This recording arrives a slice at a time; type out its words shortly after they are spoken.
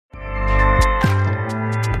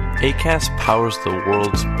Acast powers the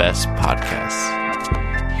world's best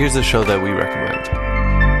podcasts. Here's a show that we recommend.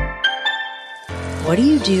 What do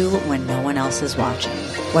you do when no one else is watching?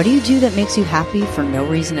 What do you do that makes you happy for no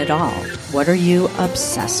reason at all? What are you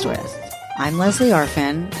obsessed with? I'm Leslie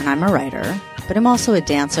Arfin, and I'm a writer, but I'm also a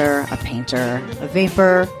dancer, a painter, a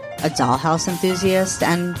vapor, a dollhouse enthusiast,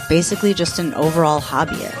 and basically just an overall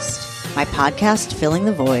hobbyist. My podcast, Filling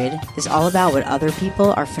the Void, is all about what other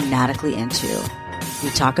people are fanatically into. We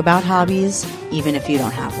talk about hobbies, even if you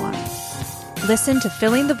don't have one. Listen to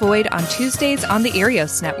Filling the Void on Tuesdays on the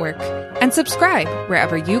Erios Network and subscribe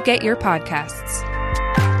wherever you get your podcasts.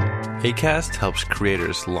 Acast helps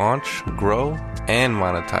creators launch, grow, and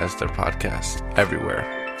monetize their podcasts everywhere.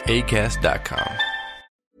 Acast.com.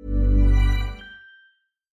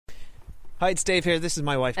 Hi, it's Dave here. This is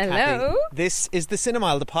my wife, Hello. Kathy. This is the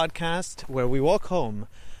Cinemile, the podcast where we walk home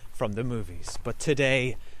from the movies. But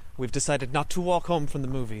today, we've decided not to walk home from the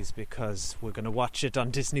movies because we're going to watch it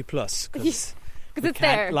on Disney Plus. Because we it's can't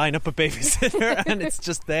there. line up a babysitter and it's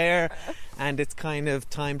just there. And it's kind of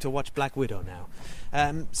time to watch Black Widow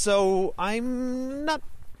now. So I'm not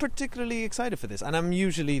particularly excited for this. And I'm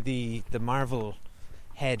usually the Marvel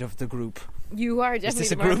head of the group. You are Is definitely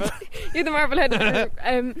this a the Marvel. group? You're the Marvel head of the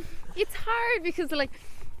group. It's hard because, like,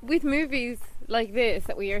 with movies like this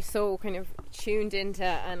that we are so kind of tuned into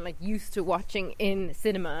and like used to watching in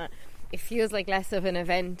cinema, it feels like less of an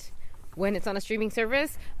event when it's on a streaming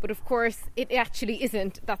service. But of course, it actually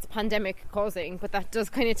isn't. That's pandemic causing, but that does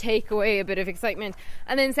kind of take away a bit of excitement.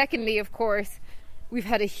 And then, secondly, of course, we've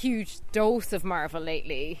had a huge dose of Marvel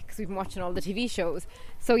lately because we've been watching all the TV shows.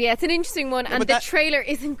 So yeah, it's an interesting one, and the trailer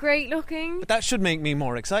isn't great looking. But that should make me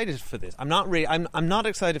more excited for this. I'm not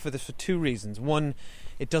excited for this for two reasons. One,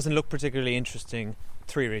 it doesn't look particularly interesting.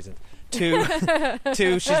 3 reasons. Two,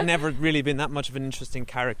 she's never really been that much of an interesting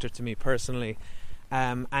character to me personally.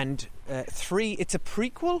 And 3, it's a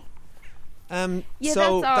prequel. Yeah,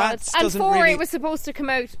 so that's odd. And 4, really... it was supposed to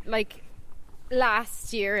come out like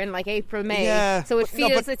last year in like April, May. Yeah, so it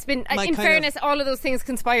feels it's been. In fairness, all of those things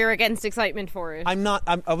conspire against excitement for it.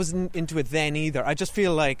 I wasn't into it then either. I just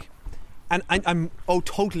feel like, and I'm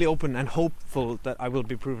totally open and hopeful that I will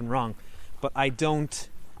be proven wrong, but I don't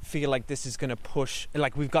feel like this is going to push.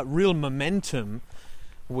 Like, we've got real momentum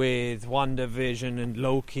with WandaVision and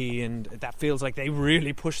Loki, and that feels like they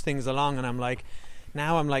really push things along. And I'm like,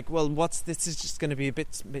 well, this is just going to be a bit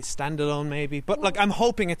standalone maybe. But like, I'm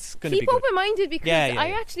hoping it's going to be good. Keep open-minded because I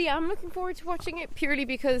actually am looking forward to watching it purely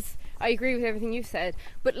because I agree with everything you've said.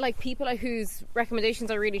 But like, people whose recommendations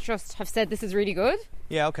I really trust have said this is really good.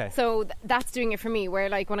 Yeah, okay. So that's doing it for me, where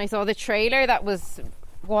like when I saw the trailer, that was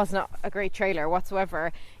not a great trailer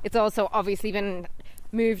whatsoever. It's also obviously been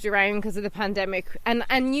moved around because of the pandemic.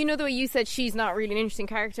 And you know, the way you said she's not really an interesting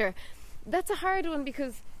character, that's a hard one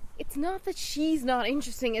because it's not that she's not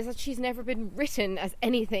interesting, it's that she's never been written as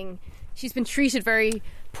anything. She's been treated very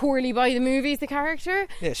poorly by the movies, the character.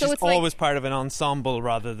 Yeah, so she's it's always part of an ensemble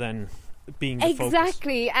rather than being the focus.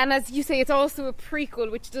 Exactly, and as you say, it's also a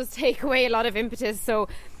prequel, which does take away a lot of impetus. So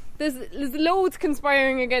there's loads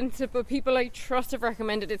conspiring against it, but people I trust have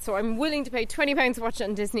recommended it, so I'm willing to pay £20 to watch it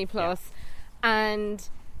on Disney Plus and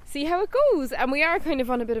see how it goes. And we are kind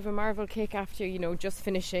of on a bit of a Marvel kick after, just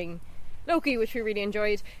finishing Loki, which we really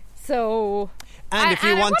enjoyed. So, and if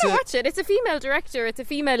you want to watch it, it's a female director, it's a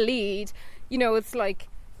female lead. It's like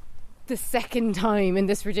the second time in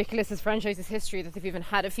this ridiculous franchise's history that they've even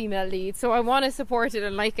had a female lead. So I want to support it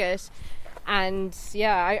and like it. And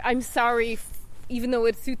yeah, I'm sorry, even though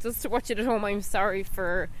it suits us to watch it at home, I'm sorry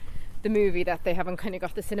for the movie that they haven't kind of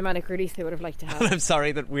got the cinematic release they would have liked to have. I'm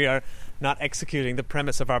sorry that we are not executing the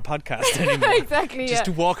premise of our podcast anymore. Exactly, just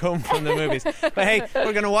to walk home from the movies. But hey,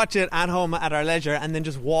 we're going to watch it at home at our leisure and then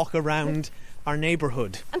just walk around our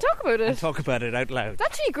neighbourhood and talk about it. And talk about it out loud. It's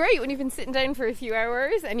actually great when you've been sitting down for a few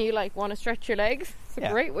hours and you want to stretch your legs. It's a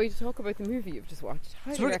great way to talk about the movie you've just watched.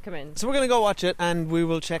 Highly recommend. So we're going to go watch it and we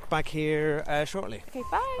will check back here shortly. Okay,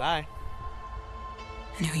 bye. Bye.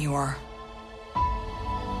 I know who you are.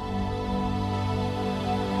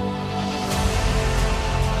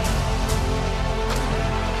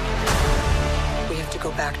 We have to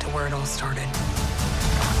go back to where it all started.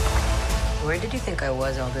 Where did you think I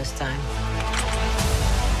was all this time?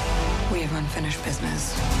 We have unfinished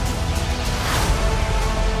business.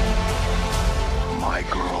 My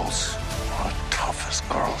girls are the toughest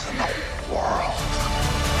girls in the world.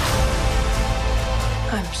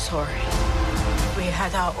 I'm sorry. We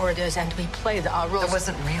had our orders and we played our roles. It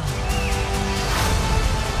wasn't real.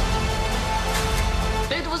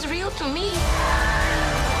 It was real to me.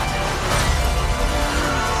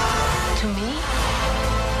 To me,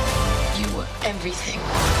 you were everything.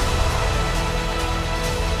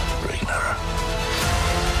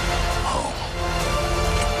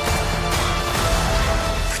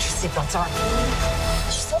 thoughts are.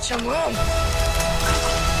 She's such a mom.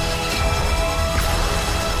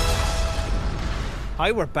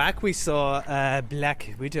 Hi, we're back. We saw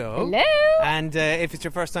Black Widow. Hello. And if it's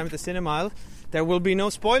your first time at the cinema, there will be no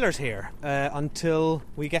spoilers here until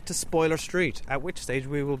we get to Spoiler Street, at which stage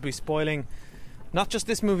we will be spoiling not just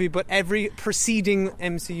this movie, but every preceding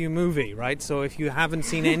MCU movie, right? So if you haven't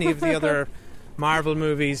seen any of the other Marvel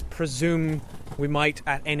movies, presume we might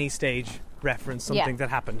at any stage reference something that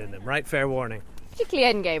happened in them, right? Fair warning.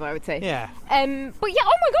 Particularly Endgame, I would say. Yeah. But yeah,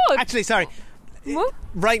 oh my god. Actually, sorry. What?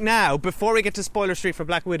 Right now, before we get to Spoiler Street for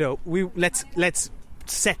Black Widow, let's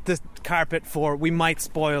set the carpet for we might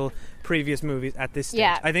spoil previous movies at this stage.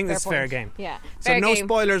 Yeah, I think that's fair point. game. Yeah. So no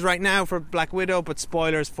spoilers right now for Black Widow, but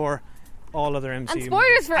spoilers for all other MCU and spoilers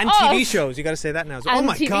movies. for and us. TV shows. You got to say that now. So, oh And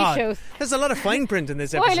my TV god, shows. there's a lot of fine print in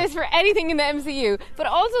this episode. Spoilers for anything in the MCU, but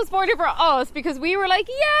also spoiler for us because we were like,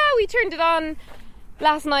 yeah, we turned it on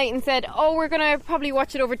last night and said, oh, we're gonna probably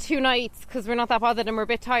watch it over 2 nights because we're not that bothered and we're a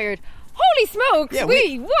bit tired. Holy smokes! Yeah,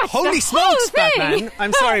 we watched holy the smokes, whole thing. Batman!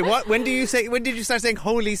 I'm sorry. What? When did you start saying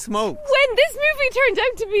holy smokes? When this movie turned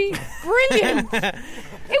out to be brilliant,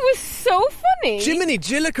 it was so funny. Jiminy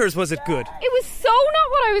Jillikers, was it good? It was so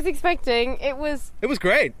not what I was expecting. It was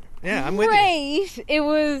great. Yeah, I'm with you. Great. It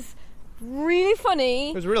was really funny.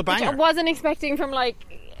 It was a real banger. Which I wasn't expecting from like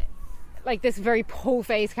this very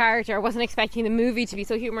po-faced character. I wasn't expecting the movie to be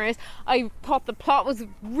so humorous. I thought the plot was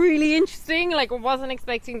really interesting. Like, I wasn't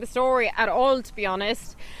expecting the story at all, to be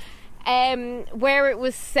honest. Where it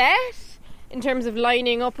was set in terms of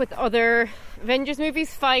lining up with other Avengers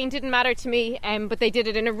movies, fine, didn't matter to me, but they did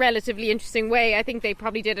it in a relatively interesting way. I think they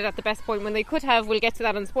probably did it at the best point when they could have. We'll get to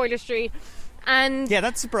that on Spoiler Street. And yeah,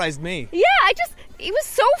 that surprised me. Yeah, it was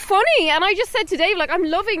so funny, and I just said to Dave, like, I'm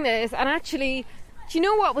loving this. And actually, do you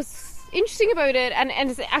know what was interesting about it,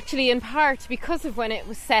 and it's actually in part because of when it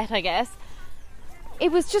was set, I guess,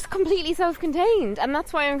 it was just completely self-contained, and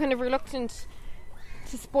that's why I'm kind of reluctant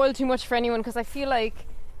to spoil too much for anyone, because I feel like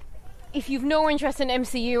if you've no interest in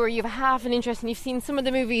MCU or you've half an interest and you've seen some of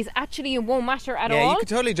the movies, actually it won't matter at all. Yeah, you could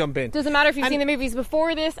totally jump in. Doesn't matter if you've seen the movies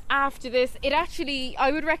before this, after this. It actually,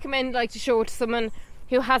 I would recommend to show it to someone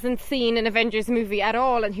who hasn't seen an Avengers movie at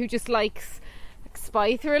all and who just likes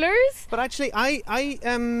spy thrillers. But actually, I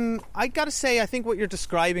gotta say, I think what you're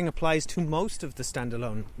describing applies to most of the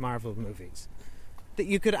standalone Marvel movies. That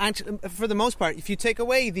you could actually, for the most part, if you take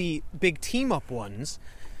away the big team-up ones,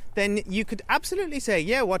 then you could absolutely say,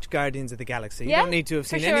 yeah, watch Guardians of the Galaxy. You don't need to have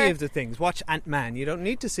seen any of the things. Watch Ant-Man. You don't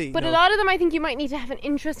need to see... But a lot of them, I think you might need to have an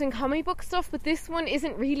interest in comic book stuff, but this one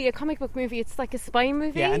isn't really a comic book movie. It's like a spy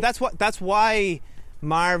movie. Yeah, and that's why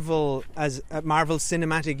Marvel as Marvel's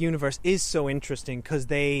cinematic universe is so interesting, because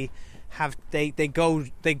they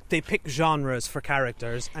pick genres for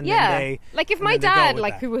characters, and then they like if my dad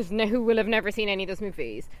who will have never seen any of those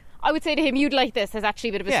movies, I would say to him, you'd like this as actually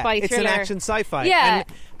a bit of a spy thriller. It's an action sci-fi. Yeah,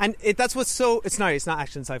 and that's what's so. It's not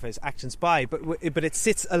action sci-fi. It's action spy. But it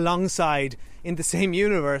sits alongside in the same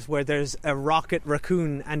universe where there's a rocket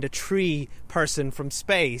raccoon and a tree person from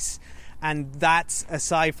space, and that's a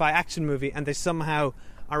sci-fi action movie, and they somehow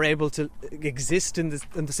are able to exist in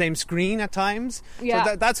the same screen at times. Yeah,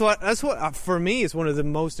 so that's what for me is one of the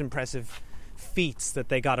most impressive feats that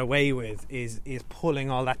they got away with is pulling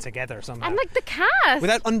all that together somehow. And like the cast,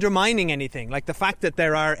 without undermining anything. Like the fact that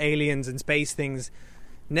there are aliens and space things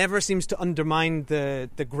never seems to undermine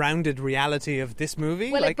the grounded reality of this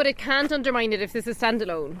movie. Well, but it can't undermine it if this is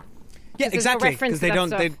standalone. Yeah, exactly. Because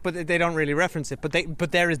they don't really reference it,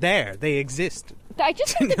 but there is there. They exist. I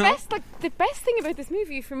just think the best thing about this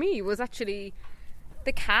movie for me was actually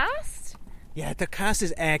the cast. Yeah, the cast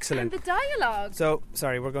is excellent. And the dialogue. So,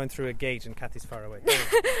 sorry, we're going through a gate and Kathy's far away.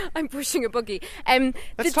 I'm pushing a buggy. The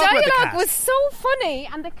dialogue was so funny,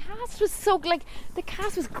 and the cast was the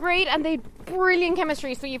cast was great, and they had brilliant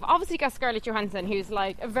chemistry. So you've obviously got Scarlett Johansson, who's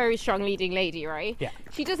like a very strong leading lady, right? Yeah.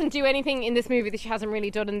 She doesn't do anything in this movie that she hasn't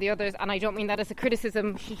really done in the others, and I don't mean that as a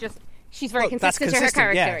criticism. She's very consistent to her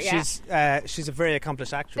character. Yeah. She's a very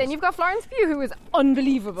accomplished actress. Then you've got Florence Pugh, who is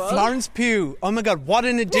unbelievable. Florence Pugh, oh my god, what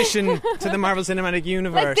an addition to the Marvel Cinematic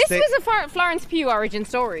Universe. Like, this was a Florence Pugh origin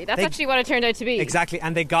story. That's actually what it turned out to be. Exactly,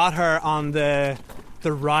 and they got her on the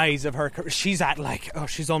rise of her. She's at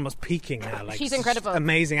she's almost peaking now. Like, she's incredible.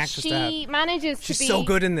 Amazing actress to have. She manages to be... She's so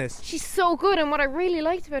good in this. She's so good, and what I really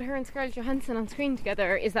liked about her and Scarlett Johansson on screen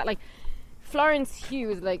together is that, like, Florence Pugh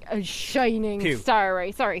is like a shining star,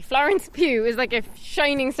 right? Sorry, Florence Pugh is like a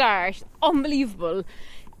shining star. She's unbelievable,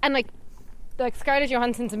 and like Scarlett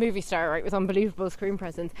Johansson's a movie star, right, with unbelievable screen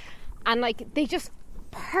presence, and like they just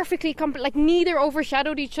perfectly like neither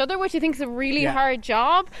overshadowed each other, which I think is a really hard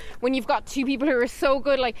job when you've got two people who are so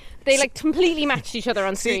good, like they like completely matched each other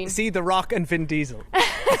on screen. See The Rock and Vin Diesel.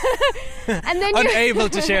 And then unable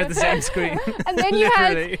to share the same screen. And then you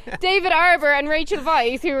had David Harbour and Rachel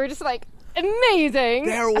Weisz, who were just like amazing.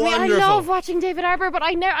 They're wonderful. wonderful. I love watching David Harbour, but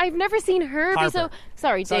I've never seen her be so...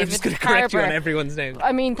 Sorry, David I'm just going to correct you on everyone's name.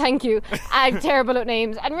 I mean, thank you. I'm terrible at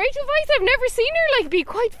names. And Rachel Weisz, I've never seen her like be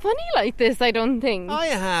quite funny like this, I don't think. I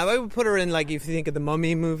have. I would put her in, like, if you think of the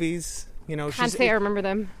Mummy movies. You know, Can't say I remember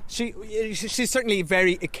them. She's certainly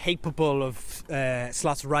very capable of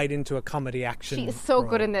slots right into a comedy action. She is so role.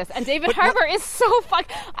 good in this, and David Harbour is so fun.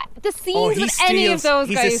 The scenes with any of those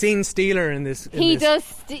guys, he's a scene stealer in this. He does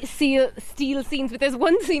steal scenes, but there's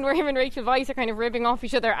one scene where him and Rachel Weisz are kind of ribbing off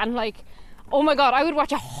each other, and like, oh my god, I would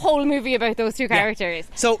watch a whole movie about those two characters.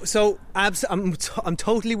 So I'm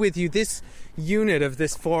totally with you. This unit of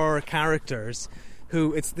this 4 characters.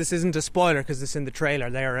 This isn't a spoiler because it's in the trailer.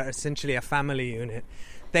 They are essentially a family unit.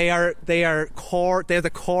 They are core. They're the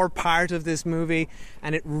core part of this movie,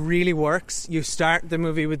 and it really works. You start the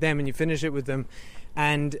movie with them and you finish it with them,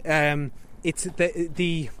 and it's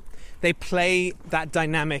they play that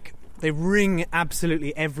dynamic. They wring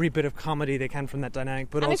absolutely every bit of comedy they can from that dynamic,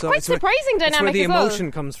 but and also it's quite surprising dynamic. It's where the as well.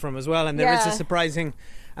 emotion comes from as well, and there is a surprising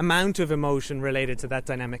amount of emotion related to that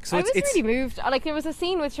dynamic. So I was really moved. Like, there was a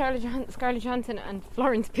scene with Scarlett Johansson and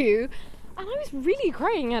Florence Pugh, and I was really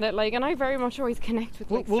crying at it. Like, and I very much always connect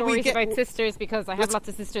with stories about sisters because I have lots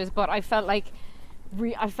of sisters. But I felt like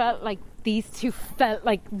these two felt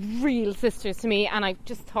like real sisters to me, and I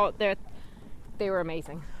just thought they were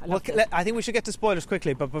amazing. I think we should get to spoilers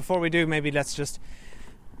quickly, but before we do, maybe let's just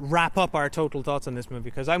wrap up our total thoughts on this movie,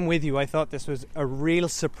 because I'm with you. I thought this was a real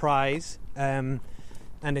surprise.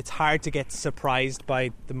 And it's hard to get surprised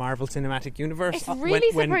by the Marvel Cinematic Universe. It's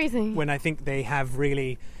really surprising. When I think they have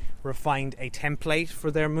really refined a template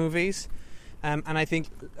for their movies. And I think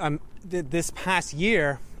this past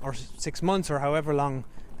year, or 6 months, or however long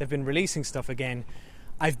they've been releasing stuff again,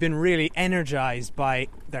 I've been really energized by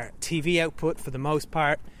their TV output for the most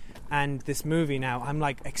part. And this movie now, I'm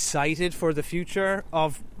like excited for the future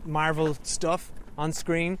of Marvel stuff on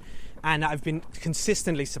screen. And I've been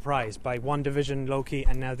consistently surprised by WandaVision, Loki,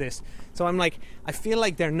 and now this. So I'm like, I feel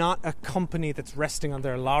like they're not a company that's resting on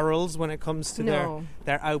their laurels when it comes to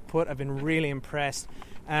their output. I've been really impressed,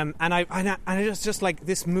 and I just like,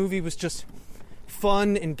 this movie was just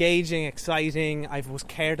fun, engaging, exciting. I was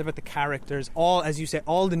cared about the characters. All, as you said,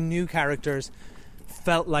 all the new characters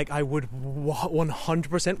felt like I would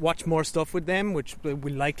 100% watch more stuff with them, which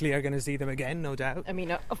we likely are going to see them again, no doubt. I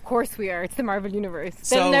mean, of course we are. It's the Marvel Universe.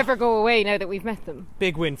 They'll never go away now that we've met them.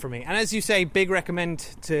 Big win for me. And as you say, big recommend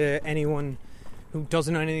to anyone who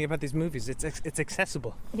doesn't know anything about these movies. It's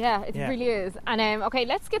accessible. Yeah, it really is. And okay,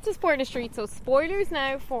 let's get to Spoiler Street. So spoilers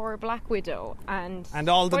now for Black Widow and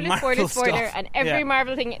all the Marvel stuff, and every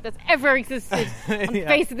Marvel thing that's ever existed on the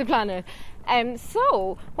face of the planet.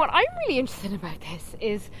 So what I'm really interested about this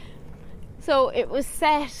is, so it was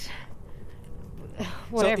set.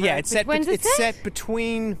 Whatever. So, it's set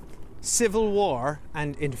between Civil War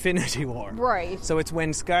and Infinity War. Right. So it's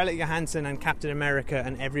when Scarlett Johansson and Captain America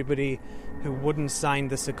and everybody who wouldn't sign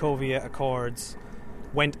the Sokovia Accords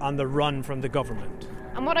went on the run from the government.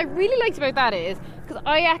 And what I really liked about that is, because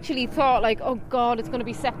I actually thought, like, oh God, it's going to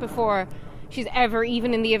be set before she's ever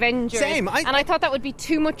even in the Avengers. Same. And I thought that would be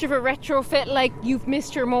too much of a retrofit, like, you've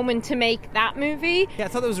missed your moment to make that movie. Yeah, I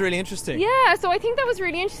thought that was really interesting. Yeah, so I think that was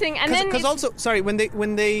really interesting. And then because also, sorry, when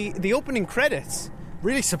the opening credits,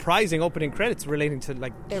 really surprising opening credits relating to,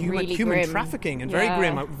 like, human trafficking, and very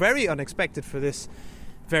grim, very unexpected for this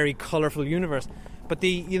very colourful universe. But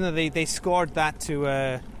they scored that to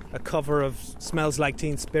a cover of Smells Like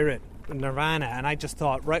Teen Spirit, Nirvana, and I just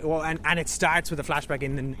thought, right, well, and it starts with a flashback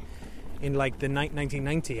in like the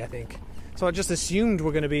 1990, I think. So I just assumed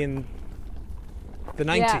we're going to be in the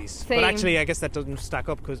 90s. But actually, I guess that doesn't stack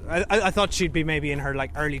up, because I thought she'd be maybe in her,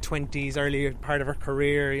 like, early 20s, early part of her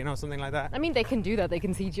career, you know, something like that. I mean, they can do that. They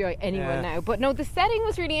can CGI anyone now. But no, the setting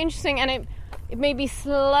was really interesting, and it made me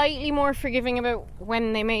slightly more forgiving about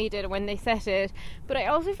when they made it, when they set it. But I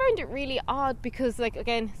also found it really odd because, like,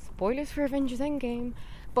 again, spoilers for Avengers Endgame,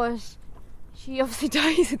 but she obviously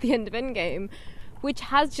dies at the end of Endgame, which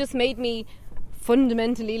has just made me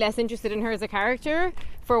fundamentally less interested in her as a character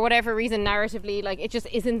for whatever reason. Narratively, like, it just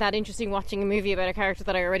isn't that interesting watching a movie about a character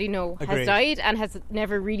that I already know has died and has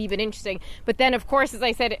never really been interesting. But then, of course, as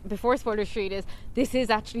I said before, Spoiler Street, is this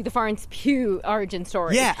is actually the Florence Pugh origin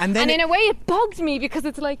story. Yeah, and in a way it bugged me, because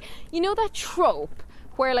it's like, you know, that trope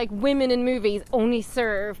where, like, women in movies only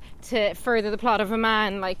serve to further the plot of a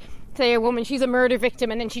man, like say a woman, she's a murder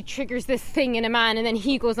victim, and then she triggers this thing in a man, and then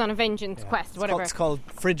he goes on a vengeance quest, whatever. It's called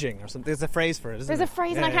fridging or something. There's a phrase for it, isn't There's it? a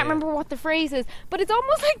phrase, and I can't remember what the phrase is, but it's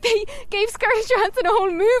almost like they gave Scarlett Johansson a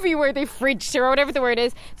whole movie where they fridged her, or whatever the word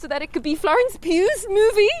is, so that it could be Florence Pugh's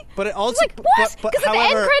movie. But it also... It's like, what? Because the end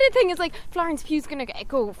however, credit thing is like, Florence Pugh's going to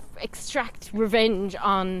go extract revenge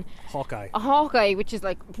on... Hawkeye, which is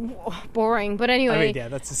like boring, but anyway. I mean, yeah,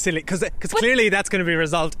 that's silly, because clearly that's going to be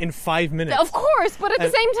resolved in 5 minutes. Of course, but at the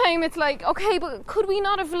same time, it's like, okay, but could we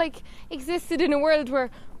not have like existed in a world where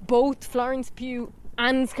both Florence Pugh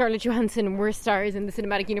and Scarlett Johansson were stars in the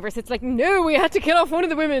cinematic universe? It's like, no, we had to kill off one of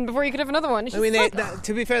the women before you could have another one. It's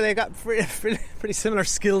to be fair, they got pretty similar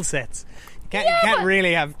skill sets. You can't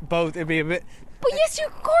really have both. It'd be a bit... But yes,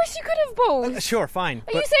 of course you could have both. Sure, fine.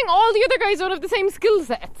 Are you saying all the other guys don't have the same skill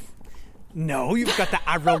sets? No, you've got the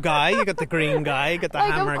arrow guy, you got the green guy, you got the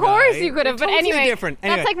hammer guy. Of course you could have, but totally anyway, different.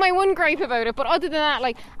 That's like my one gripe about it. But other than that,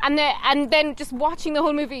 like, and then just watching the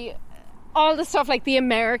whole movie, all the stuff like the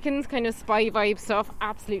Americans kind of spy vibe stuff,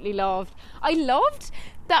 absolutely loved. I loved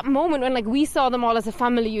that moment when like we saw them all as a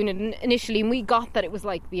family unit initially, and we got that it was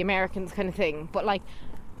like the Americans kind of thing. But like,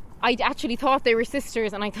 I actually thought they were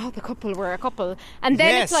sisters, and I thought the couple were a couple. And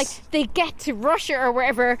then it's like they get to Russia or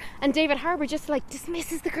wherever, and David Harbour just like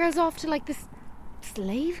dismisses the girls off to like this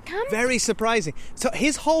slave camp. Very surprising. So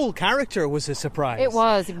his whole character was a surprise. It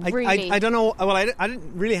was really. I don't know. Well, I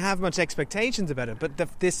didn't really have much expectations about it, but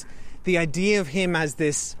the idea of him as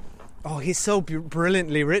this. Oh, he's so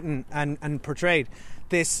brilliantly written and portrayed.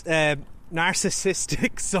 This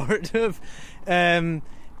narcissistic sort of.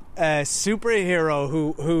 Soviet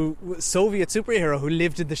superhero who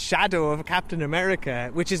lived in the shadow of Captain America,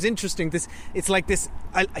 which is interesting. It's like this.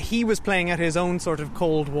 He was playing out his own sort of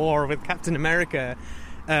Cold War with Captain America,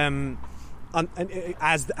 as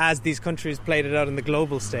these countries played it out on the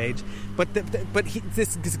global stage. But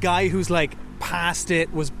this guy who's like past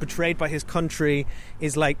it, was betrayed by his country,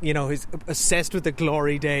 is like, you know, he's obsessed with the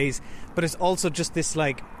glory days, but it's also just this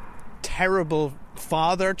like terrible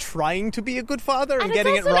father trying to be a good father and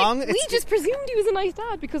getting it wrong. Like, we just presumed he was a nice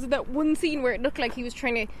dad because of that one scene where it looked like he was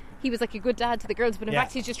like a good dad to the girls, but in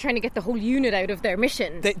fact he's just trying to get the whole unit out of their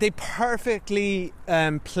mission. They perfectly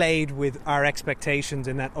played with our expectations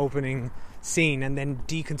in that opening scene and then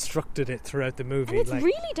deconstructed it throughout the movie. And it's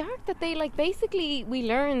really dark that they like basically we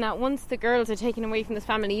learn that once the girls are taken away from this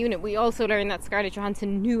family unit, we also learn that Scarlett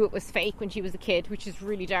Johansson knew it was fake when she was a kid, which is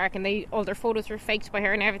really dark, and all their photos were faked by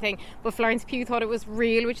her and everything, but Florence Pugh thought it was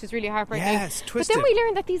real, which is really heartbreaking. Yes, twisted. But then we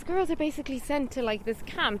learned that these girls are basically sent to like this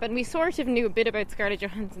camp, and we sort of knew a bit about Scarlett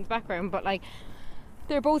Johansson's background, but like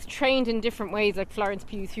they're both trained in different ways, like Florence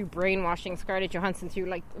Pugh through brainwashing, Scarlett Johansson through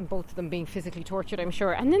like both of them being physically tortured, I'm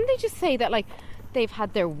sure. And then they just say that like they've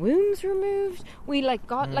had their wombs removed. We like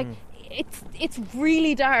got like it's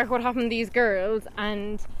really dark what happened to these girls,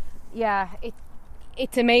 and yeah,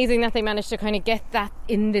 it's amazing that they managed to kind of get that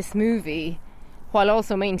in this movie while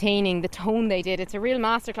also maintaining the tone they did. It's a real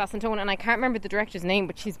masterclass in tone, and I can't remember the director's name,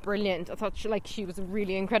 but she's brilliant. I thought she was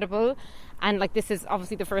really incredible, and like this is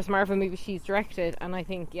obviously the first Marvel movie she's directed, and I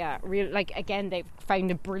think again they've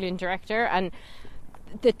found a brilliant director, and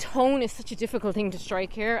the tone is such a difficult thing to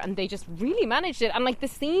strike here, and they just really managed it. And like the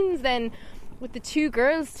scenes then with the two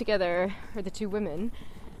girls together, or the two women,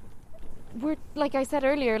 were, like I said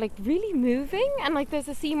earlier, like really moving. And like there's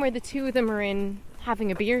a scene where the two of them are in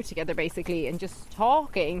having a beer together basically and just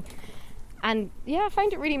talking, and I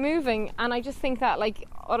find it really moving. And I just think that like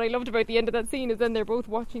what I loved about the end of that scene is then they're both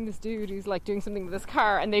watching this dude who's like doing something with his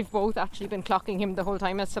car, and they've both actually been clocking him the whole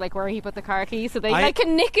time as to like where he put the car key, so they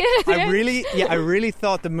can nick it. I really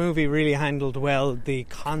thought the movie really handled well the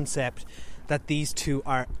concept that these two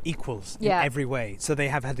are equals in every way. So they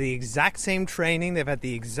have had the exact same training, they've had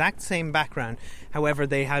the exact same background, however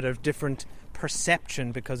they had a different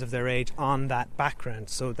perception because of their age on that background,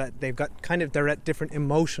 so that they've got kind of, they're at different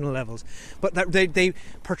emotional levels, but that they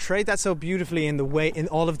portrayed that so beautifully in the way in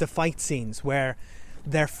all of the fight scenes where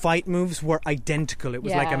their fight moves were identical. It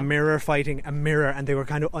was like a mirror fighting a mirror, and they were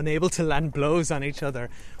kind of unable to land blows on each other,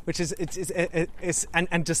 which is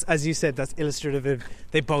and just as you said, that's illustrative of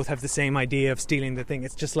they both have the same idea of stealing the thing.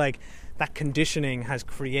 It's just like that conditioning has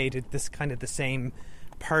created this kind of the same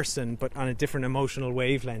person but on a different emotional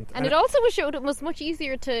wavelength. And it also showed it was much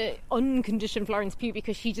easier to uncondition Florence Pugh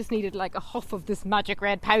because she just needed like a huff of this magic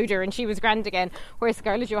red powder and she was grand again, whereas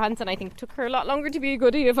Scarlett Johansson, I think, took her a lot longer to be a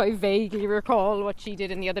goodie, if I vaguely recall what she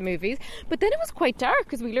did in the other movies. But then it was quite dark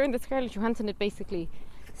because we learned that Scarlett Johansson had basically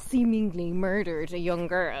seemingly murdered a young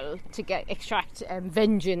girl to extract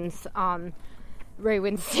vengeance on Ray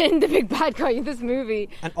Winston, the big bad guy in this movie.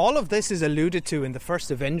 And all of this is alluded to in the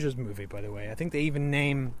first Avengers movie, by the way. I think they even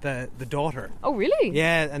name the daughter. Oh, really?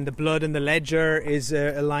 Yeah, and the blood in the ledger is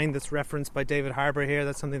a line that's referenced by David Harbour here.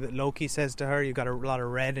 That's something that Loki says to her. You've got a lot of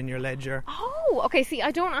red in your ledger. Oh, okay. See,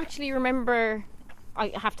 I don't actually remember... I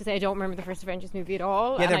have to say I don't remember the first Avengers movie at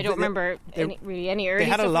all, Yeah, and I don't remember any early They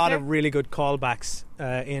had a stuff lot there. of really good callbacks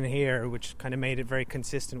in here, which kind of made it very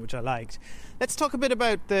consistent, which I liked. Let's talk a bit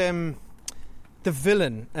about the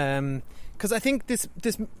villain, because I think this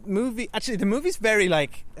movie, actually the movie's very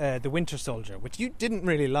like The Winter Soldier, which you didn't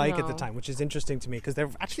really like at the No. time, which is interesting to me because they're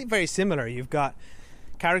actually very similar. You've got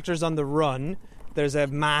characters on the run. There's a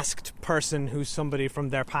masked person who's somebody from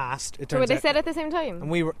their past. It So were turns they out. set at the same time?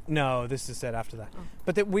 And we were this is said after that.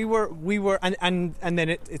 But that we were and then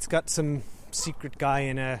it's got some secret guy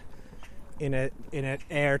in an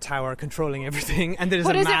air tower controlling everything, and there's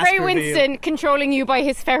But a is it mask Ray reveal. Winston controlling you by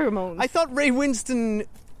his pheromones? I thought Ray Winston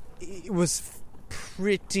was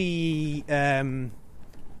pretty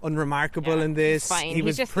unremarkable in this. Fine. He He's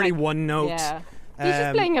was just pretty like- one note. Yeah. He's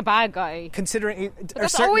just playing a bad guy. Considering But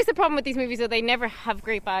that's always the problem with these movies, though. They never have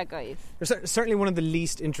great bad guys. certainly one of the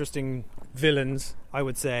least interesting villains, I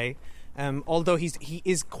would say. Although he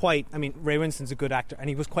is quite. I mean, Ray Winston's a good actor, and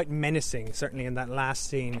he was quite menacing. Certainly in that last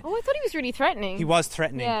scene, Oh, I thought he was really threatening. he was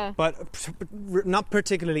threatening, Yeah. but not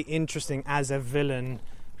particularly interesting as a villain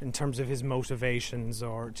in terms of his motivations,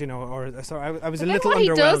 or So I was But a then little what he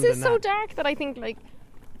underwhelmed does is in so that. dark that I think, like,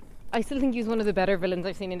 I still think he's one of the better villains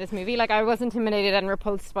I've seen in this movie. Like, I was intimidated and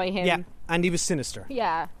repulsed by him. Yeah, and he was sinister.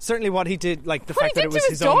 Yeah. Certainly, what he did, like the What fact he that did it was to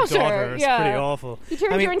his his own daughter, daughter, is yeah. pretty awful. He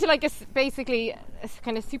turned I mean, her into like basically a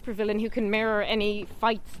kind of super villain who can mirror any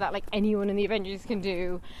fights that like anyone in the Avengers can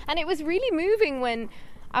do. And it was really moving when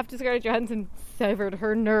after Scarlett Johansson severed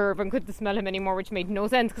her nerve and couldn't smell him anymore, which made no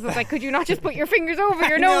sense because I was like, could you not just put your fingers over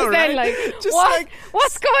your I know, nose then? right? Like, Just, what? like,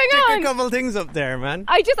 What's going stick on? a couple things up there, man.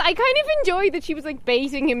 I kind of enjoyed that she was like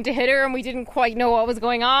baiting him to hit her and we didn't quite know what was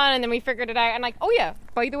going on, and then we figured it out, and like, oh yeah,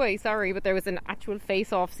 by the way, sorry, but there was an actual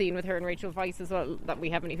face-off scene with her and Rachel Weisz as well that we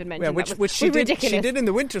haven't even mentioned. Yeah, That was which she did. ridiculous. She did in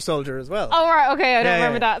The Winter Soldier as well. Oh right, okay, I don't Yeah,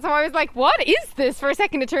 remember yeah. that. So I was like, what is this? For a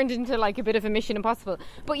second it turned into like a bit of a Mission Impossible.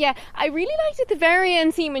 But yeah, I really liked at the very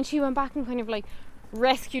end scene when she went back and kind of like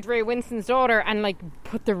rescued Ray Winston's daughter and like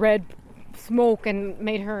put the red smoke and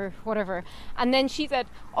made her whatever, and then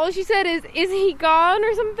all she said is he gone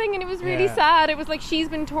or something, and it was really Yeah. sad. It was like she's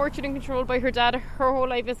been tortured and controlled by her dad her whole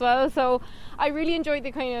life as well. So I really enjoyed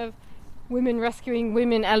the kind of women rescuing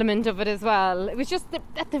women element of it as well. It was just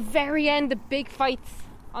at the very end, the big fights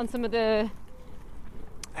on some of the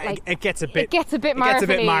It gets a bit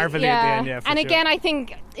marvelly, marvelly at the end, yeah. for And sure. again, I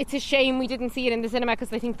think it's a shame we didn't see it in the cinema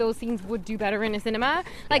because I think those scenes would do better in a cinema.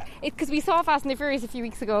 Like, because we saw Fast and the Furious a few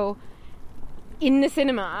weeks ago in the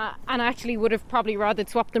cinema and actually would have probably rather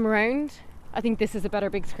swapped them around. I think this is a better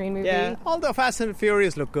big screen movie. Yeah, although Fast and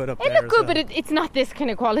Furious look good up It there. looked good, as well. but it's not this kind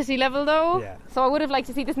of quality level though. Yeah. So I would have liked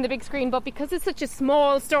to see this in the big screen, but because it's such a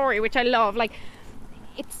small story, which I love, like,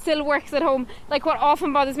 it still works at home. Like, what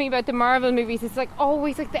often bothers me about the Marvel movies is like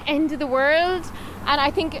always like the end of the world, and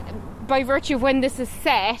I think by virtue of when this is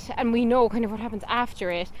set and we know kind of what happens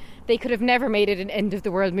after it, they could have never made it an end of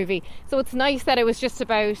the world movie. So it's nice that it was just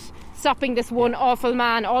about stopping this one awful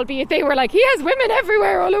man, albeit they were like, he has women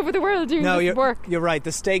everywhere all over the world doing this work. You're right.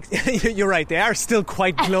 The stakes. You're right. They are still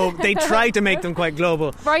quite global. They try to make them quite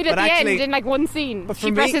global. Right at but the actually, end, in like one scene, but for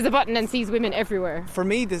she me- presses a button and sees women everywhere. For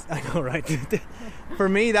me, this I know, right? For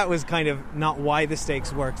me, that was kind of not why the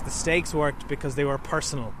stakes worked. The stakes worked because they were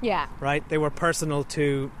personal. Yeah. Right. They were personal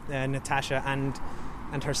to Natasha and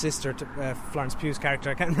her sister, to, Florence Pugh's character.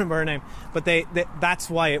 I can't remember her name, but that's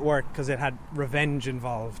why it worked, because it had revenge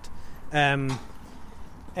involved.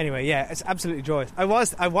 Anyway, yeah, it's absolutely joyous. I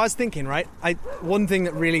was thinking, right? One thing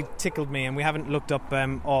that really tickled me, and we haven't looked up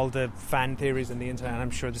all the fan theories on the internet, and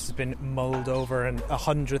I'm sure this has been mulled over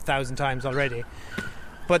 100,000 times already.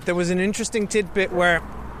 But there was an interesting tidbit where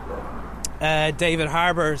David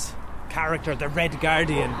Harbour's character, the Red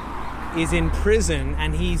Guardian, is in prison,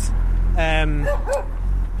 and he's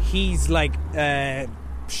like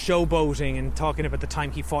showboating and talking about the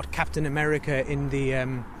time he fought Captain America in the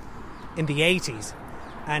 80s,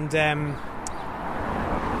 and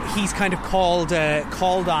he's kind of called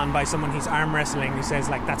on by someone he's arm wrestling, who says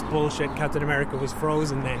like, that's bullshit, Captain America was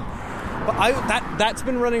frozen then. But that's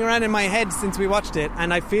been running around in my head since we watched it,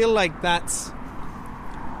 and I feel like that's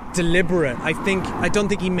deliberate. I don't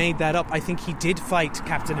think he made that up. I think he did fight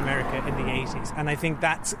Captain America in the 80s, and I think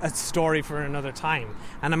that's a story for another time.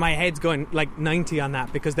 And my head's going like 90 on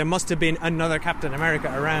that, because there must have been another Captain America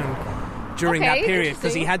around during that period,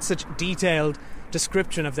 because he had such detailed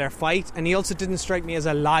description of their fight, and he also didn't strike me as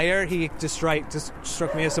a liar. He just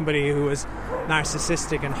struck me as somebody who was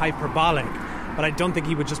narcissistic and hyperbolic. But I don't think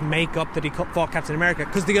he would just make up that he fought Captain America.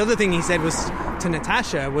 Because the other thing he said was to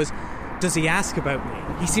Natasha was, "Does he ask about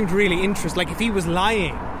me?" He seemed really interested. Like if he was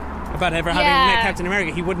lying about ever having met Captain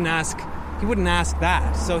America, he wouldn't ask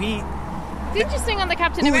that. So he. It's interesting on the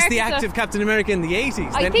Captain Who America. was the active Captain America in the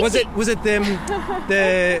 80s? I think was it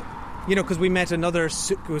the you know, because we met another,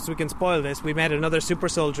 because we can spoil this, we met another super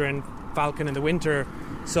soldier in Falcon and the Winter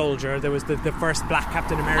Soldier. There was the first black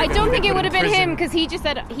Captain America. I don't think it would have been him, because he just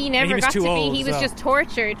said he never got to be. He was just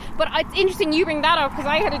tortured. But it's interesting you bring that up, because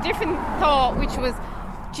I had a different thought, which was,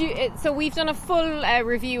 so we've done a full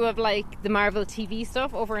review of like the Marvel TV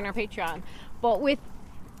stuff over in our Patreon. But with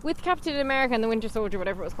Captain America and the Winter Soldier,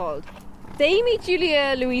 whatever it was called, they meet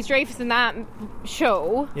Julia Louis-Dreyfus in that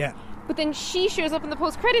show. Yeah. But then she shows up in the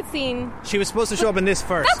post-credit scene. She was supposed to show up in this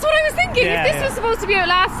first. That's what I was thinking. Yeah, if this was supposed to be out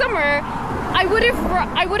last summer, I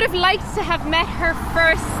would have liked to have met her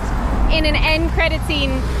first in an end credit scene,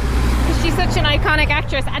 because she's such an iconic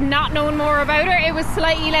actress, and not known more about her. It was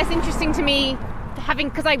slightly less interesting to me,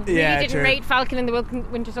 because I really didn't rate Falcon and the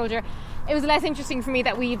Winter Soldier. It was less interesting for me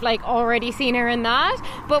that we've like already seen her in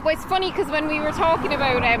that. But what's funny, because when we were talking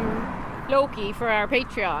about Loki for our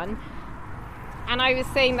Patreon, and I was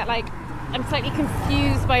saying that like I'm slightly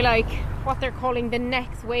confused by like what they're calling the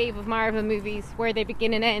next wave of Marvel movies, where they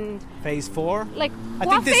begin and end. Phase 4? Like, I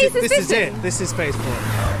what think phase this is is it. This is Phase 4.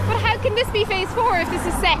 But how can this be Phase 4 if this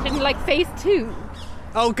is set in like Phase 2?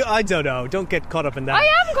 Oh, I don't know. Don't get caught up in that. I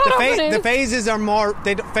am caught up in it. The phases are more.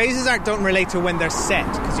 Don't relate to when they're set,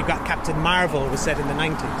 because you've got Captain Marvel was set in the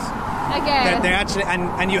 90s. Again. They're actually,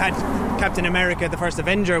 and you had Captain America, the first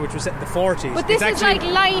Avenger, which was set in the 40s. But this is like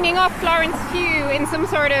lining up Florence Pugh in some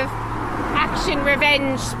sort of action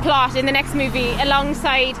revenge plot in the next movie,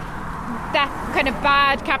 alongside that kind of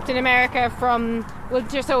bad Captain America from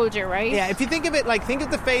Winter Soldier, right? Yeah, if you think of it, like, think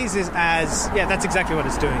of the phases as, that's exactly what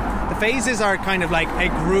it's doing. The phases are kind of like a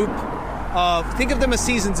group of, think of them as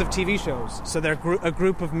seasons of TV shows. So they're a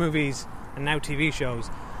group of movies, and now TV shows,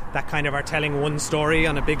 that kind of are telling one story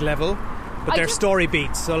on a big level, but they're story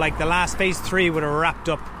beats. So like the last Phase 3 would have wrapped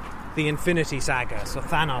up the Infinity Saga, so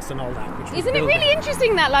Thanos and all that. Isn't it really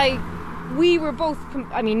interesting that like we were both,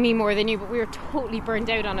 I mean me more than you, but we were totally burnt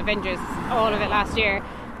out on Avengers, all of it last year,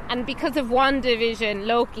 and because of WandaVision,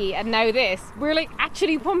 Loki, and now this, we're like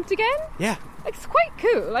actually pumped again? Yeah. Like, it's quite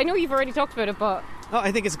cool. I know you've already talked about it, but oh,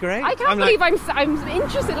 I think it's great. I can't believe I'm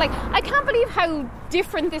interested. Like, I can't believe how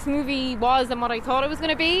different this movie was than what I thought it was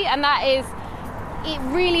going to be, and that is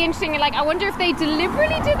really interesting. Like, I wonder if they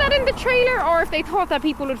deliberately did that in the trailer, or if they thought that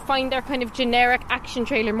people would find their kind of generic action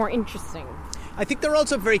trailer more interesting. I think they're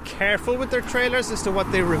also very careful with their trailers as to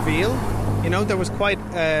what they reveal. You know, there was quite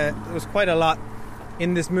a lot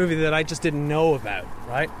in this movie that I just didn't know about,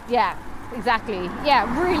 right? Yeah, exactly. Yeah,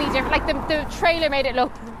 really different. Like, the trailer made it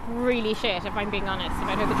look really shit, if I'm being honest,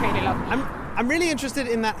 about how the trailer looked. I'm really interested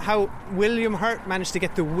in that, how William Hurt managed to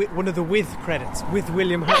get one of the with credits with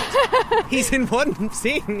William Hurt. He's in one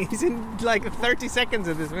scene. He's in like 30 seconds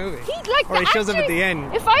of this movie. He shows up at the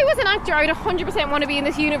end. If I was an actor, I'd 100% want to be in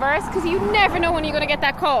this universe, because you never know when you're going to get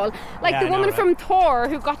that call. Like the woman from Thor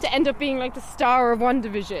who got to end up being like the star of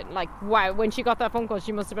WandaVision. Like, wow, when she got that phone call,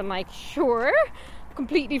 she must have been like, sure.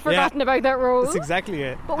 Completely forgotten about that role. That's exactly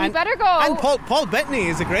it. But we better go. And Paul Bettany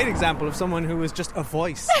is a great example of someone who was just a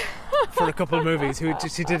voice for a couple of movies, who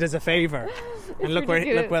she did as a favour. And look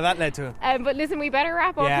where that led to. But listen, we better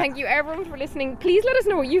wrap up. Thank you everyone for listening. Please let us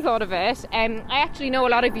know what you thought of it. I actually know a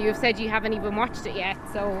lot of you have said you haven't even watched it yet,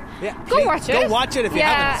 so go watch it. Go watch it if you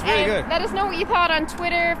haven't. It's really good. Let us know what you thought on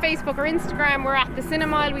Twitter, Facebook or Instagram. We're at The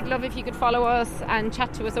Cinemile. We'd love if you could follow us and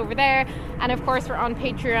chat to us over there. And of course we're on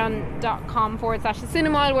patreon.com/The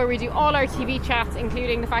Cinemile, where we do all our TV chats,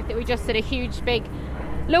 including the fact that we just did a huge big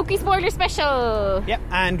Loki spoiler special. Yep,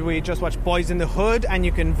 and we just watched Boys in the Hood, and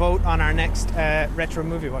you can vote on our next retro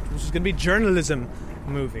movie watch, which is going to be journalism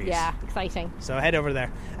movies. Yeah, exciting. So head over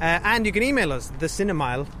there. And you can email us,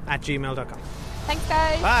 thecinemile@gmail.com. Thanks,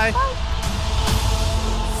 guys. Bye. Bye.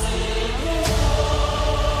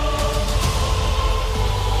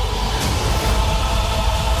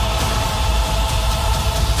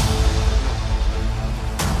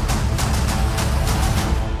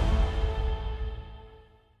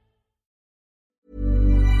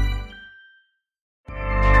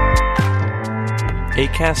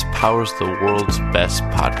 Acast powers the world's best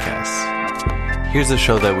podcasts. Here's a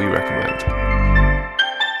show that we recommend.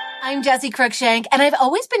 I'm Jessie Cruikshank, and I've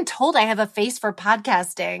always been told I have a face for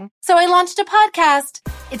podcasting. So I launched a podcast.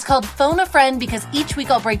 It's called Phone a Friend because each week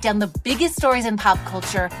I'll break down the biggest stories in pop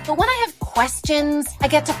culture. But when I have questions, I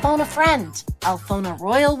get to phone a friend. I'll phone a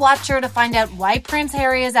royal watcher to find out why Prince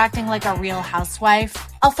Harry is acting like a real housewife.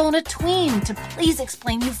 I'll phone a tween to please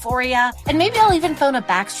explain Euphoria. And maybe I'll even phone a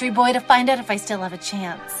Backstreet Boy to find out if I still have a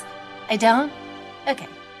chance. I don't? Okay.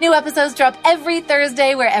 New episodes drop every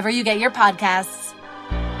Thursday wherever you get your podcasts.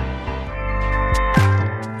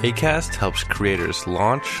 Acast helps creators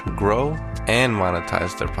launch, grow, and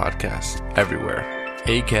monetize their podcasts everywhere.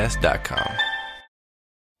 Acast.com.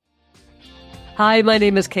 Hi, my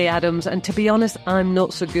name is Kay Adams, and to be honest, I'm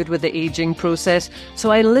not so good with the ageing process, so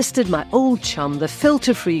I enlisted my old chum, the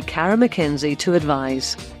filter-free Cara McKenzie, to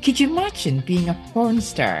advise. Could you imagine being a porn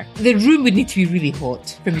star? The room would need to be really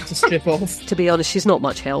hot for me to strip off. To be honest, she's not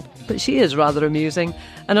much help, but she is rather amusing.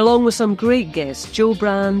 And along with some great guests, Joe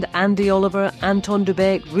Brand, Andy Oliver, Anton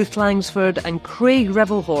Dubeck, Ruth Langsford and Craig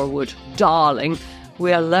Revel-Horwood, darling,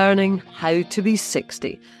 we are learning how to be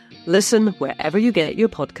 60. Listen wherever you get your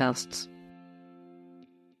podcasts.